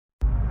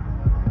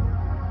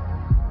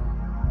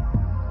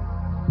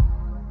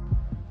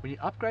When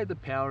you upgrade the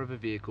power of a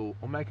vehicle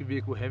or make a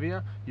vehicle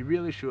heavier, you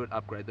really should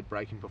upgrade the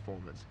braking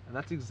performance. And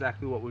that's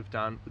exactly what we've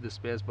done with the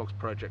Sparesbox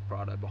Project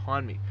Prado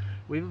behind me.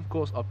 We've of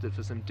course opted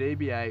for some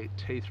DBA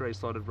T3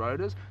 Slotted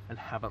rotors and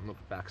haven't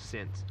looked back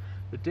since.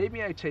 The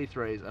DBA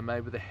T3s are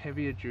made with a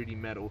heavier duty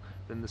metal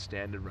than the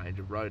standard range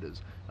of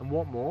rotors. And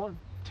what more,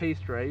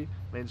 T3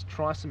 means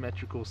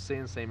tri-symmetrical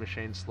CNC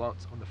machine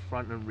slots on the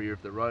front and rear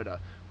of the rotor,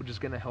 which is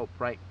going to help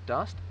brake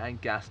dust and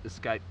gas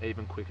escape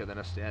even quicker than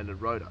a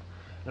standard rotor.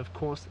 And of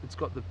course, it's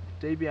got the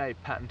DBA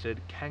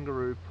patented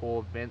kangaroo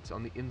paw vents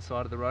on the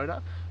inside of the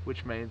rotor,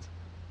 which means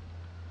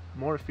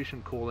more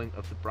efficient cooling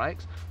of the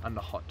brakes under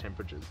hot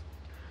temperatures.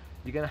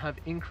 You're going to have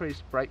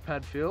increased brake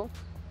pad feel,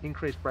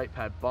 increased brake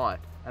pad bite,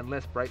 and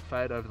less brake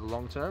fade over the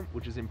long term,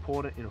 which is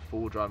important in a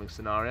full driving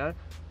scenario.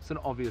 It's an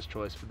obvious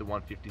choice for the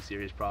 150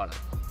 series Prado.